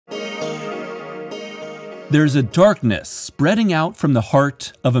There's a darkness spreading out from the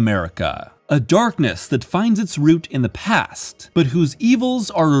heart of America. A darkness that finds its root in the past, but whose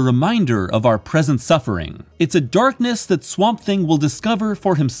evils are a reminder of our present suffering. It's a darkness that Swamp Thing will discover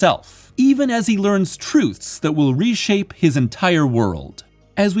for himself, even as he learns truths that will reshape his entire world.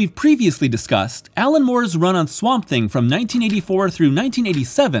 As we've previously discussed, Alan Moore's run on Swamp Thing from 1984 through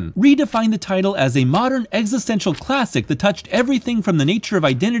 1987 redefined the title as a modern existential classic that touched everything from the nature of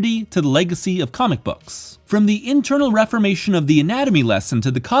identity to the legacy of comic books. From the internal reformation of the anatomy lesson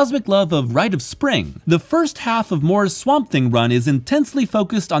to the cosmic love of Rite of Spring, the first half of Moore's Swamp Thing run is intensely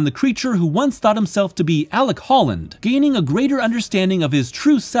focused on the creature who once thought himself to be Alec Holland, gaining a greater understanding of his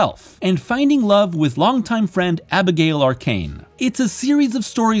true self, and finding love with longtime friend Abigail Arcane. It's a series of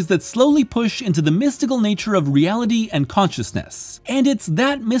stories that slowly push into the mystical nature of reality and consciousness. And it's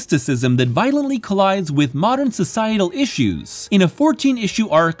that mysticism that violently collides with modern societal issues in a 14-issue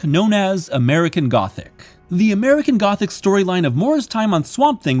arc known as American Gothic. The American Gothic storyline of Moore's time on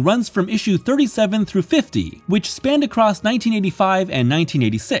Swamp Thing runs from issue 37 through 50, which spanned across 1985 and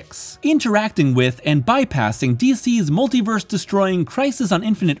 1986, interacting with and bypassing DC's multiverse-destroying Crisis on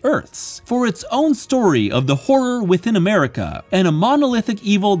Infinite Earths for its own story of the horror within America and a monolithic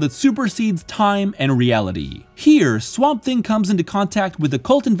evil that supersedes time and reality. Here, Swamp Thing comes into contact with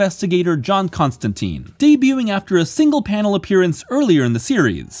occult investigator John Constantine, debuting after a single panel appearance earlier in the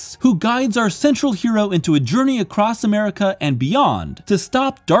series, who guides our central hero into a journey across America and beyond to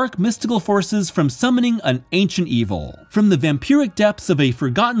stop dark mystical forces from summoning an ancient evil. From the vampiric depths of a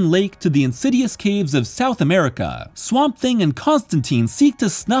forgotten lake to the insidious caves of South America, Swamp Thing and Constantine seek to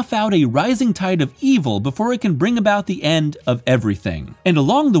snuff out a rising tide of evil before it can bring about the end of everything. And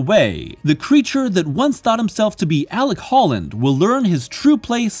along the way, the creature that once thought himself to be Alec Holland will learn his true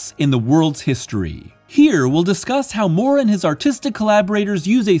place in the world's history. Here, we'll discuss how Moore and his artistic collaborators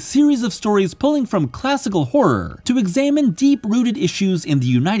use a series of stories pulling from classical horror to examine deep-rooted issues in the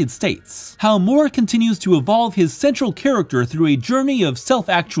United States, how Moore continues to evolve his central character through a journey of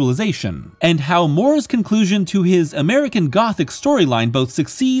self-actualization, and how Moore's conclusion to his American Gothic storyline both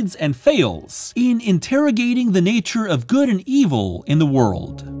succeeds and fails in interrogating the nature of good and evil in the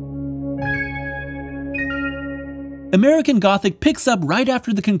world. American Gothic picks up right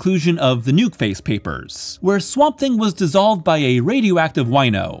after the conclusion of the Nukeface papers, where Swamp Thing was dissolved by a radioactive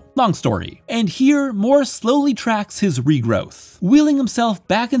wino. Long story. And here, Moore slowly tracks his regrowth, wheeling himself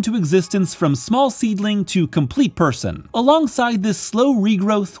back into existence from small seedling to complete person. Alongside this slow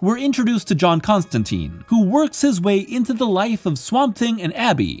regrowth, we're introduced to John Constantine, who works his way into the life of Swamp Thing and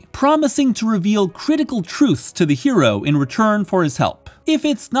Abby, promising to reveal critical truths to the hero in return for his help. If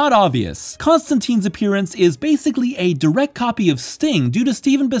it's not obvious, Constantine's appearance is basically a direct copy of Sting due to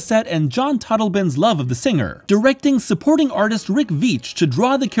Stephen Bissett and John Tuttlebin's love of the singer, directing supporting artist Rick Veitch to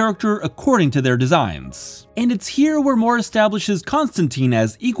draw the character according to their designs. And it's here where Moore establishes Constantine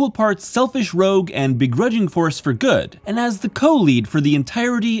as equal parts selfish rogue and begrudging force for good, and as the co-lead for the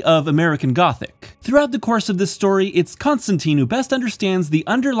entirety of American Gothic. Throughout the course of this story, it's Constantine who best understands the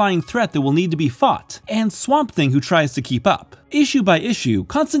underlying threat that will need to be fought, and Swamp Thing who tries to keep up. Issue by issue,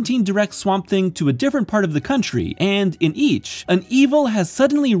 Constantine directs Swamp Thing to a different part of the country, and in each, an evil has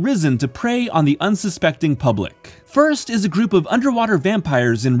suddenly risen to prey on the unsuspecting public. First is a group of underwater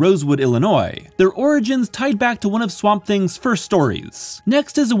vampires in Rosewood, Illinois, their origins tied back to one of Swamp Thing's first stories.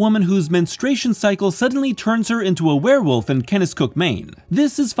 Next is a woman whose menstruation cycle suddenly turns her into a werewolf in Kennesacook, Maine.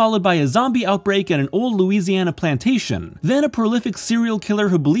 This is followed by a zombie outbreak at an old Louisiana plantation, then a prolific serial killer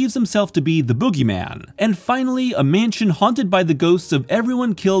who believes himself to be the boogeyman, and finally a mansion haunted by the ghosts of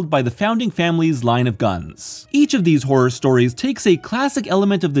everyone killed by the founding family's line of guns. Each of these horror stories takes a classic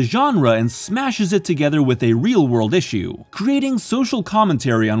element of the genre and smashes it together with a real-world issue, creating social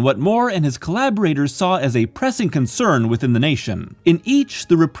commentary on what Moore and his collaborators saw as a pressing concern within the nation. In each,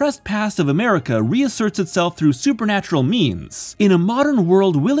 the repressed past of America reasserts itself through supernatural means, in a modern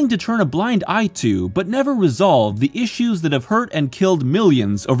world willing to turn a blind eye to, but never resolve, the issues that have hurt and killed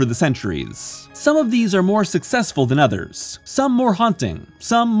millions over the centuries. Some of these are more successful than others, some more haunting,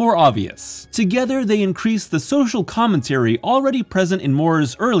 some more obvious. Together, they increase the social commentary already present in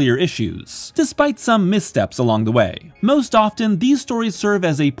Moore's earlier issues, despite some missteps along the way. Most often, these stories serve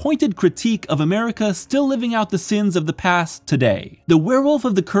as a pointed critique of America still living out the sins of the past today. The werewolf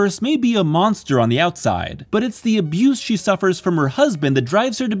of the curse may be a monster on the outside, but it's the abuse she suffers from her husband that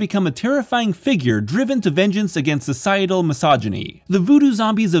drives her to become a terrifying figure driven to vengeance against societal misogyny. The voodoo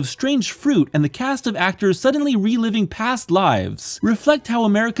zombies of Strange Fruit and the cast of actors suddenly reliving past lives reflect how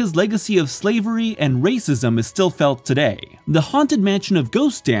America's legacy of slavery and racism is still felt today. The haunted mansion of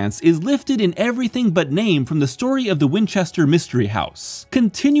Ghost Dance is lifted in everything but name from the story of the Winchester Mystery House,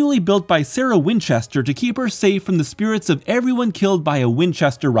 continually built by Sarah Winchester to to keep her safe from the spirits of everyone killed by a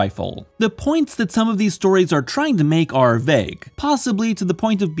Winchester rifle. The points that some of these stories are trying to make are vague, possibly to the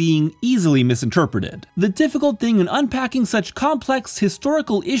point of being easily misinterpreted. The difficult thing in unpacking such complex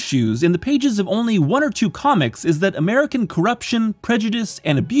historical issues in the pages of only 1 or 2 comics is that American corruption, prejudice,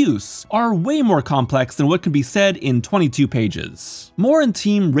 and abuse are way more complex than what can be said in 22 pages. Moore and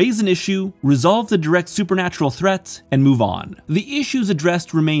team raise an issue, resolve the direct supernatural threat, and move on. The issues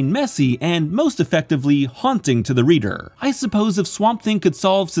addressed remain messy and, most effectively, haunting to the reader. I suppose if Swamp Thing could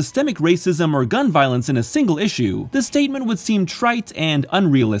solve systemic racism or gun violence in a single issue, the statement would seem trite and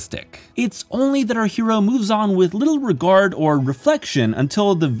unrealistic. It's only that our hero moves on with little regard or reflection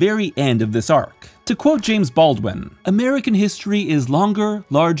until the very end of this arc. To quote James Baldwin, "American history is longer,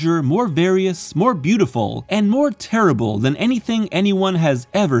 larger, more various, more beautiful, and more terrible than anything anyone has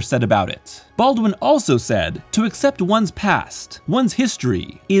ever said about it." Baldwin also said, "To accept one's past, one's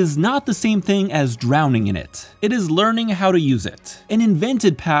history, is not the same thing as drowning in it. It is learning how to use it. An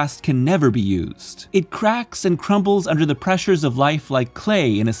invented past can never be used. It cracks and crumbles under the pressures of life like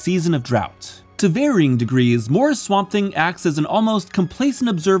clay in a season of drought." To varying degrees, Moore's Swamp Thing acts as an almost complacent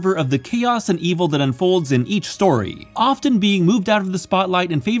observer of the chaos and evil that unfolds in each story, often being moved out of the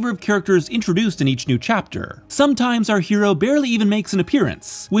spotlight in favor of characters introduced in each new chapter. Sometimes our hero barely even makes an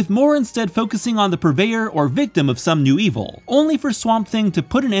appearance, with Moore instead focusing on the purveyor or victim of some new evil, only for Swamp Thing to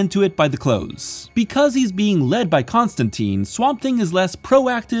put an end to it by the close. Because he's being led by Constantine, Swamp Thing is less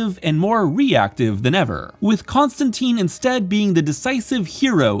proactive and more reactive than ever, with Constantine instead being the decisive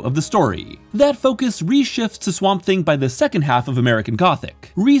hero of the story. That focus reshifts to Swamp Thing by the second half of American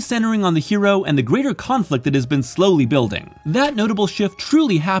Gothic, recentering on the hero and the greater conflict that has been slowly building. That notable shift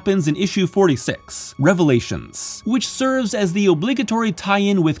truly happens in issue 46, Revelations, which serves as the obligatory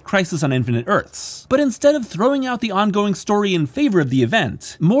tie-in with Crisis on Infinite Earths. But instead of throwing out the ongoing story in favor of the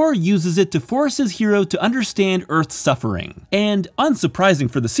event, Moore uses it to force his hero to understand Earth's suffering. And,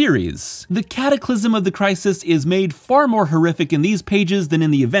 unsurprising for the series, the cataclysm of the crisis is made far more horrific in these pages than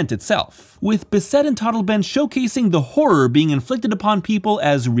in the event itself, with Beset and Toddleben showcasing the horror being inflicted upon people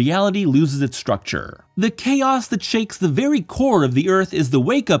as reality loses its structure. The chaos that shakes the very core of the Earth is the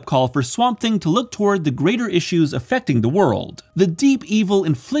wake-up call for Swamp Thing to look toward the greater issues affecting the world, the deep evil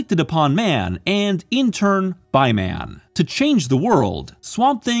inflicted upon man, and, in turn, by man. To change the world,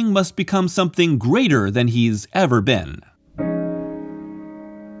 Swamp Thing must become something greater than he's ever been.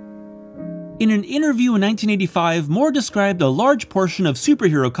 In an interview in 1985, Moore described a large portion of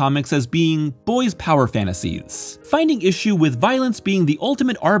superhero comics as being boys' power fantasies, finding issue with violence being the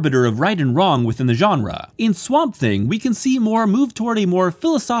ultimate arbiter of right and wrong within the genre. In Swamp Thing, we can see Moore move toward a more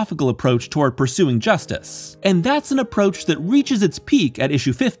philosophical approach toward pursuing justice, and that's an approach that reaches its peak at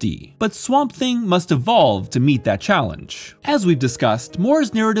issue 50, but Swamp Thing must evolve to meet that challenge. As we've discussed,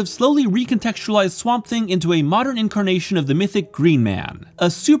 Moore's narrative slowly recontextualized Swamp Thing into a modern incarnation of the mythic Green Man,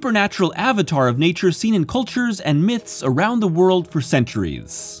 a supernatural avatar of nature seen in cultures and myths around the world for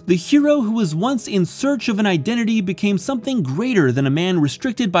centuries. The hero who was once in search of an identity became something greater than a man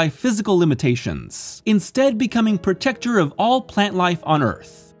restricted by physical limitations, instead becoming protector of all plant life on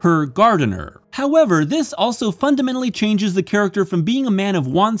Earth, her gardener. However, this also fundamentally changes the character from being a man of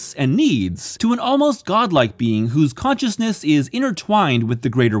wants and needs to an almost godlike being whose consciousness is intertwined with the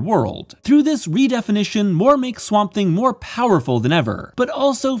greater world. Through this redefinition, Moore makes Swamp Thing more powerful than ever, but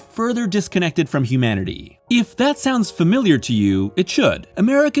also further disconnected from humanity. If that sounds familiar to you, it should.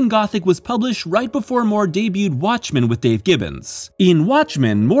 American Gothic was published right before Moore debuted Watchmen with Dave Gibbons. In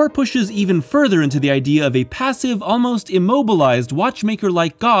Watchmen, Moore pushes even further into the idea of a passive, almost immobilized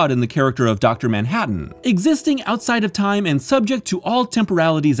watchmaker-like god in the character of Dr. Manhattan. Existing outside of time and subject to all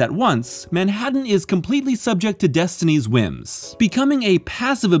temporalities at once, Manhattan is completely subject to destiny's whims, becoming a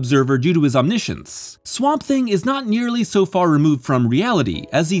passive observer due to his omniscience. Swamp Thing is not nearly so far removed from reality,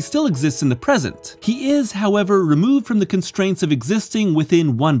 as he still exists in the present. He is, however, removed from the constraints of existing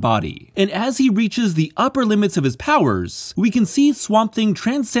within one body. And as he reaches the upper limits of his powers, we can see Swamp Thing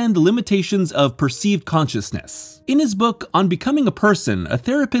transcend the limitations of perceived consciousness. In his book, On Becoming a Person, A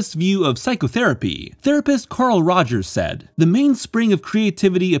Therapist's View of Psychotherapy, therapist Carl Rogers said, "The mainspring of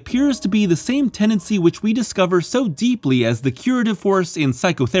creativity appears to be the same tendency which we discover so deeply as the curative force in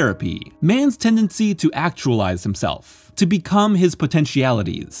psychotherapy, man's tendency to actualize himself, to become his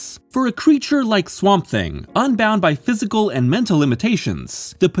potentialities. For a creature like Swamp Thing, unbound by physical and mental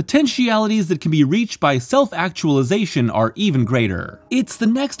limitations, the potentialities that can be reached by self-actualization are even greater. It's the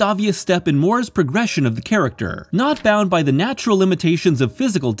next obvious step in Moore's progression of the character, not bound by the natural limitations of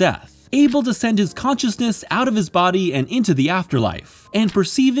physical death, able to send his consciousness out of his body and into the afterlife, and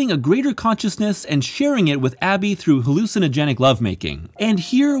perceiving a greater consciousness and sharing it with Abby through hallucinogenic lovemaking. And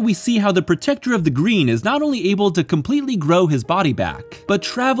here we see how the protector of the green is not only able to completely grow his body back, but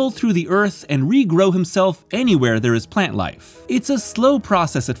travel through the earth and regrow himself anywhere there is plant life. It's a slow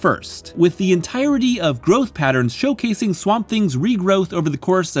process at first, with the entirety of growth patterns showcasing Swamp Thing's regrowth over the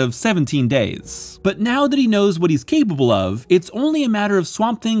course of 17 days. But now that he knows what he's capable of, it's only a matter of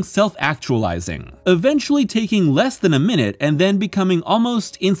Swamp Thing self-actualizing, eventually taking less than a minute and then becoming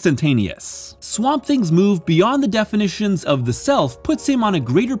almost instantaneous. Swamp Thing's move beyond the definitions of the self puts him on a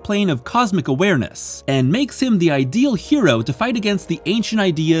greater plane of cosmic awareness, and makes him the ideal hero to fight against the ancient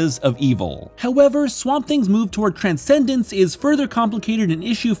ideas of evil. However, Swamp Thing's move toward transcendence is further complicated in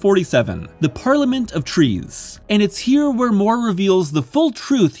issue 47, the Parliament of Trees. And it's here where Moore reveals the full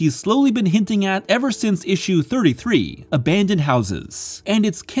truth he's slowly been hinting at ever since issue 33, Abandoned Houses, and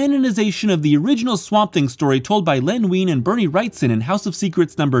its canonization of the original Swamp Thing story told by Len Wein and Bernie Wrightson in House of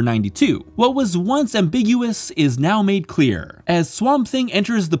Secrets number 92. What was once ambiguous is now made clear, as Swamp Thing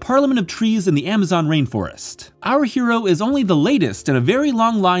enters the Parliament of Trees in the Amazon rainforest. Our hero is only the latest in a very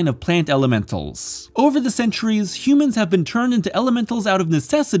long line of plant elementals. Over the centuries, humans have been turned into elementals out of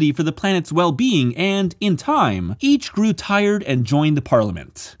necessity for the planet's well-being, and, in time, each grew tired and joined the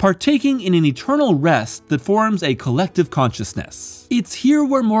Parliament, partaking in an eternal rest that forms a collective consciousness. It's here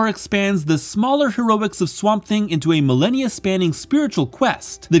where Moore expands the smaller heroics of Swamp Thing into a millennia-spanning spiritual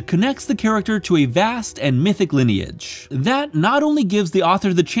quest that connects the character to a vast and mythic lineage. That not only gives the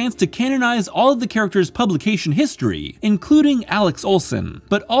author the chance to canonize all of the character's publication history, including Alex Olson,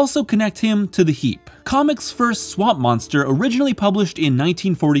 but also connect him to the Heap, comics' first swamp monster originally published in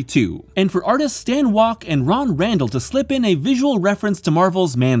 1942, and for artists Stan Walk and Ron Randall to slip in a visual reference to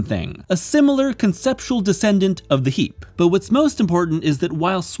Marvel's Man-Thing, a similar conceptual descendant of the Heap. But what's most important is that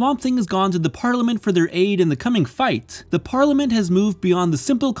while Swamp Thing has gone to the Parliament for their aid in the coming fight, the Parliament has moved beyond the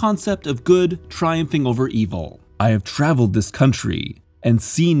simple concept of good triumphing over evil. I have traveled this country and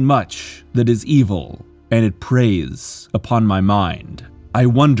seen much that is evil, and it preys upon my mind. I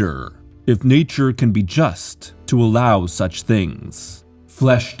wonder if nature can be just to allow such things.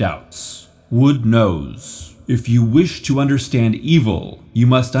 Flesh doubts, wood knows. If you wish to understand evil, you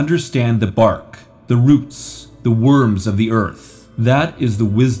must understand the bark, the roots, the worms of the earth. That is the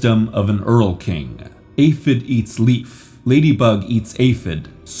wisdom of an Earl King. Aphid eats leaf, ladybug eats aphid,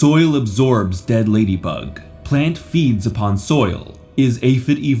 soil absorbs dead ladybug, plant feeds upon soil. Is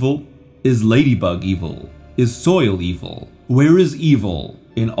aphid evil? Is ladybug evil? Is soil evil? Where is evil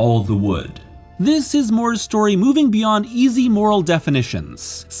in all the wood? This is Moore's story moving beyond easy moral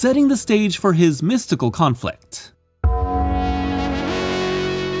definitions, setting the stage for his mystical conflict.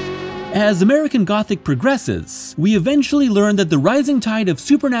 As American Gothic progresses, we eventually learn that the rising tide of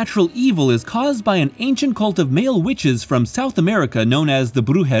supernatural evil is caused by an ancient cult of male witches from South America known as the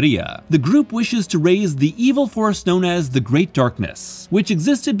Brujeria. The group wishes to raise the evil force known as the Great Darkness, which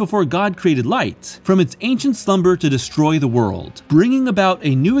existed before God created light, from its ancient slumber to destroy the world, bringing about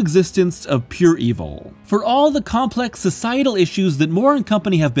a new existence of pure evil. For all the complex societal issues that Moore and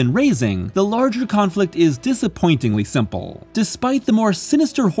company have been raising, the larger conflict is disappointingly simple. Despite the more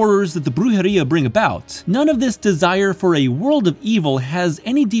sinister horrors that the Brujeria bring about, none of this desire for a world of evil has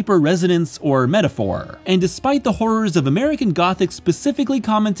any deeper resonance or metaphor. And despite the horrors of American Gothic specifically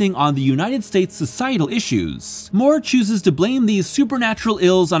commenting on the United States societal issues, Moore chooses to blame these supernatural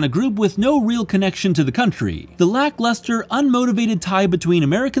ills on a group with no real connection to the country. The lackluster, unmotivated tie between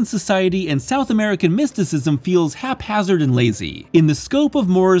American society and South American mysticism feels haphazard and lazy. In the scope of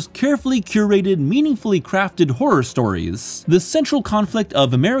Moore's carefully curated, meaningfully crafted horror stories, the central conflict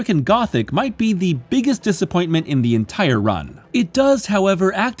of American Gothic might be the biggest disappointment in the entire run. It does,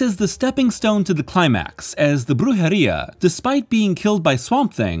 however, act as the stepping stone to the climax, as the Brujeria, despite being killed by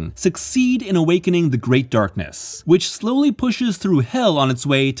Swamp Thing, succeed in awakening the Great Darkness, which slowly pushes through hell on its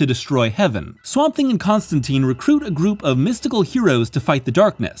way to destroy heaven. Swamp Thing and Constantine recruit a group of mystical heroes to fight the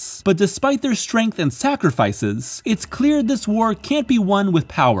darkness, but despite their strength and sacrifices, it's clear this war can't be won with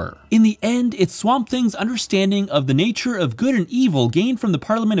power. In the end, it's Swamp Thing's understanding of the nature of good and evil gained from the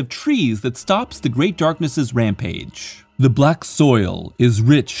Parliament of Trees that stops the Great Darkness's rampage. The black soil is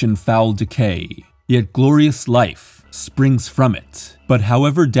rich in foul decay, yet glorious life springs from it. But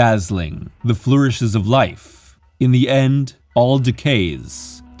however dazzling the flourishes of life, in the end, all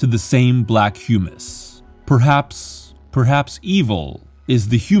decays to the same black humus. Perhaps evil is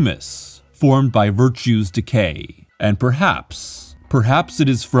the humus formed by virtue's decay, and perhaps it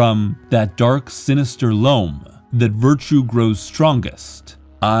is from that dark, sinister loam that virtue grows strongest.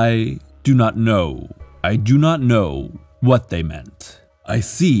 I do not know what they meant. I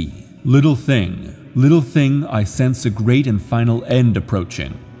see. Little thing, I sense a great and final end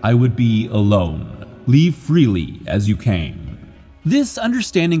approaching. I would be alone. Leave freely as you came. This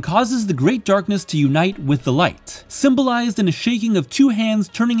understanding causes the great darkness to unite with the light, symbolized in a shaking of two hands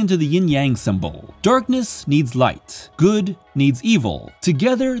turning into the yin-yang symbol. Darkness needs light. Good needs evil.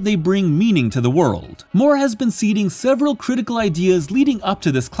 Together, they bring meaning to the world. Moore has been seeding several critical ideas leading up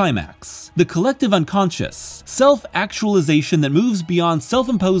to this climax. The collective unconscious, self-actualization that moves beyond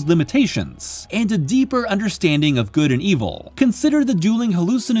self-imposed limitations, and a deeper understanding of good and evil. Consider the dueling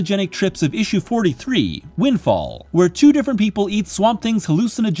hallucinogenic trips of issue 43, Windfall, where two different people eat Swamp Thing's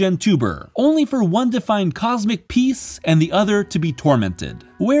hallucinogen tuber, only for one to find cosmic peace and the other to be tormented.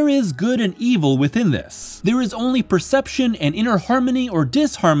 Where is good and evil within this? There is only perception and inner harmony or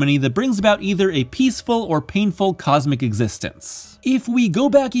disharmony that brings about either a peaceful or painful cosmic existence. If we go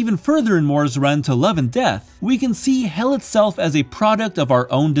back even further in Moore's run to Love and Death, we can see hell itself as a product of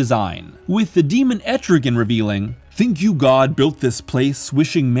our own design, with the demon Etrigan revealing, "Think you God built this place,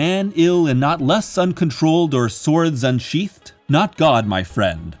 wishing man ill and not less uncontrolled or swords unsheathed? Not God, my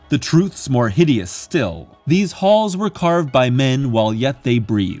friend. The truth's more hideous still. These halls were carved by men while yet they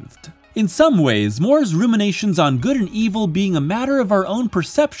breathed." In some ways, Moore's ruminations on good and evil being a matter of our own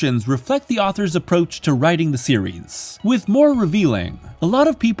perceptions reflect the author's approach to writing the series. With Moore revealing, a lot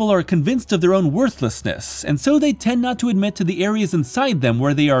of people are convinced of their own worthlessness, and so they tend not to admit to the areas inside them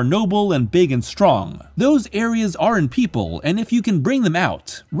where they are noble and big and strong. Those areas are in people, and if you can bring them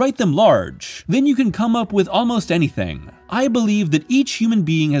out, write them large, then you can come up with almost anything. I believe that each human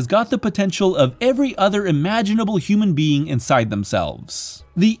being has got the potential of every other imaginable human being inside themselves.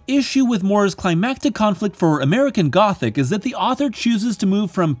 The issue with Moore's climactic conflict for American Gothic is that the author chooses to move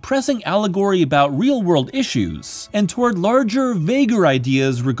from pressing allegory about real-world issues and toward larger, vaguer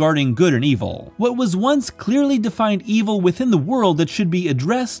ideas regarding good and evil. What was once clearly defined evil within the world that should be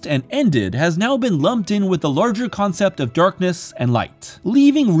addressed and ended has now been lumped in with the larger concept of darkness and light,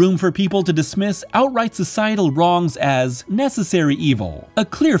 leaving room for people to dismiss outright societal wrongs as necessary evil, a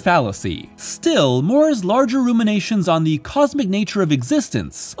clear fallacy. Still, Moore's larger ruminations on the cosmic nature of existence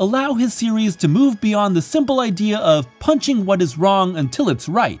allow his series to move beyond the simple idea of punching what is wrong until it's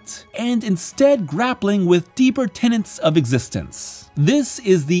right, and instead grappling with deeper tenets of existence. This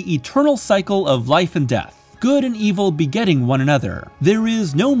is the eternal cycle of life and death, good and evil begetting one another. There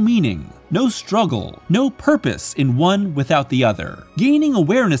is no meaning, no struggle, no purpose in one without the other. Gaining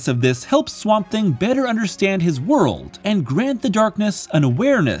awareness of this helps Swamp Thing better understand his world and grant the darkness an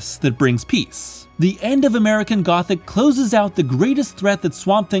awareness that brings peace. The end of American Gothic closes out the greatest threat that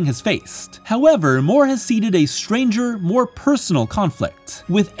Swamp Thing has faced. However, Moore has seeded a stranger, more personal conflict,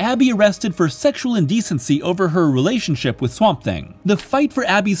 with Abby arrested for sexual indecency over her relationship with Swamp Thing. The fight for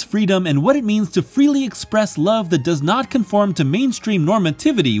Abby's freedom and what it means to freely express love that does not conform to mainstream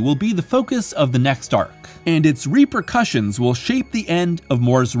normativity will be the focus of the next arc, and its repercussions will shape the end of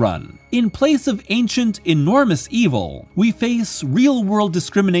Moore's run. In place of ancient, enormous evil, we face real-world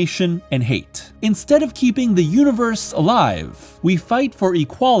discrimination and hate. Instead of keeping the universe alive, we fight for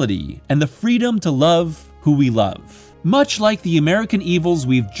equality and the freedom to love who we love. Much like the American evils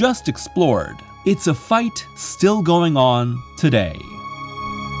we've just explored, it's a fight still going on today.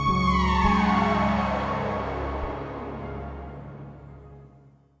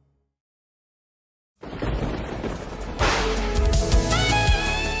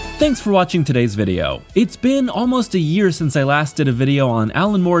 Thanks for watching today's video. It's been almost a year since I last did a video on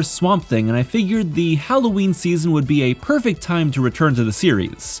Alan Moore's Swamp Thing, and I figured the Halloween season would be a perfect time to return to the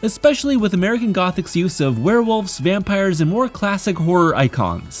series, especially with American Gothic's use of werewolves, vampires, and more classic horror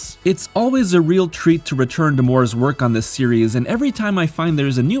icons. It's always a real treat to return to Moore's work on this series, and every time I find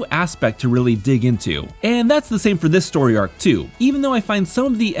there's a new aspect to really dig into. And that's the same for this story arc too. Even though I find some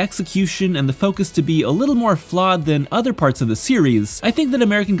of the execution and the focus to be a little more flawed than other parts of the series, I think that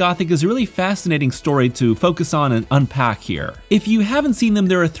American Gothic is a really fascinating story to focus on and unpack here. If you haven't seen them,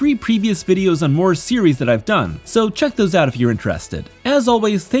 there are 3 previous videos on Moore's series that I've done, so check those out if you're interested. As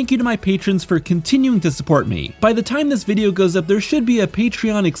always, thank you to my patrons for continuing to support me. By the time this video goes up, there should be a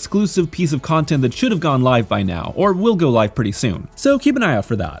Patreon exclusive piece of content that should have gone live by now, or will go live pretty soon, so keep an eye out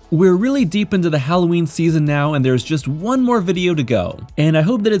for that. We're really deep into the Halloween season now, and there's just one more video to go, and I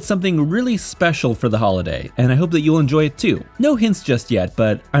hope that it's something really special for the holiday, and I hope that you'll enjoy it too. No hints just yet,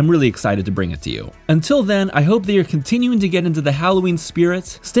 but I'm really excited to bring it to you. Until then, I hope that you're continuing to get into the Halloween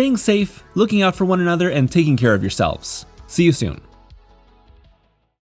spirit, staying safe, looking out for one another, and taking care of yourselves. See you soon.